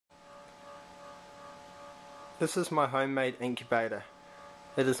This is my homemade incubator.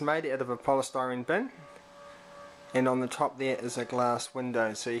 It is made out of a polystyrene bin, and on the top there is a glass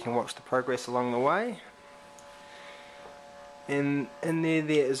window so you can watch the progress along the way. And in there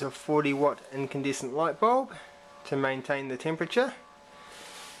is a 40-watt incandescent light bulb to maintain the temperature,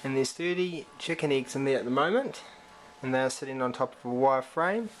 and there's 30 chicken eggs in there at the moment, and they are sitting on top of a wire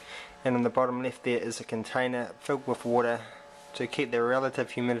frame, and on the bottom left there is a container filled with water to keep the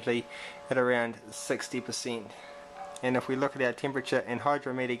relative humidity at around 60%. And if we look at our temperature and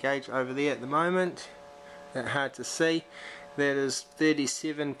hydrometer gauge over there at the moment, it's hard to see, that is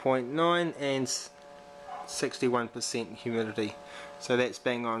 37.9 and 61% humidity, so that's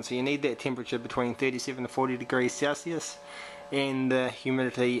bang on. So you need that temperature between 37 to 40 degrees Celsius and the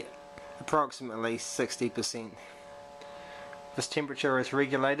humidity approximately 60%. This temperature is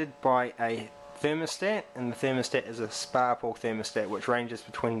regulated by a thermostat, and the thermostat is a spa pool thermostat which ranges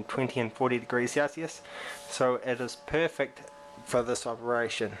between 20 and 40 degrees Celsius, so it is perfect for this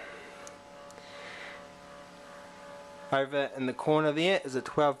operation. Over in the corner there is a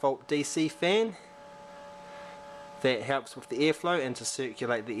 12-volt DC fan that helps with the airflow and to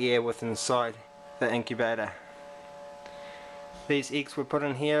circulate the air within inside the incubator. These eggs were put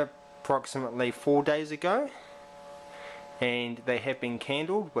in here approximately 4 days ago, and they have been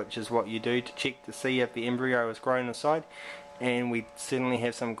candled, which is what you do to check to see if the embryo is grown inside, and we certainly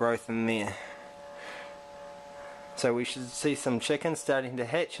have some growth in there. So we should see some chickens starting to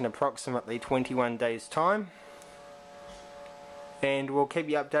hatch in approximately 21 days time, and we'll keep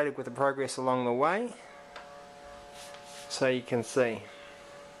you updated with the progress along the way so you can see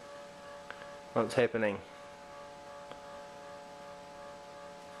what's happening.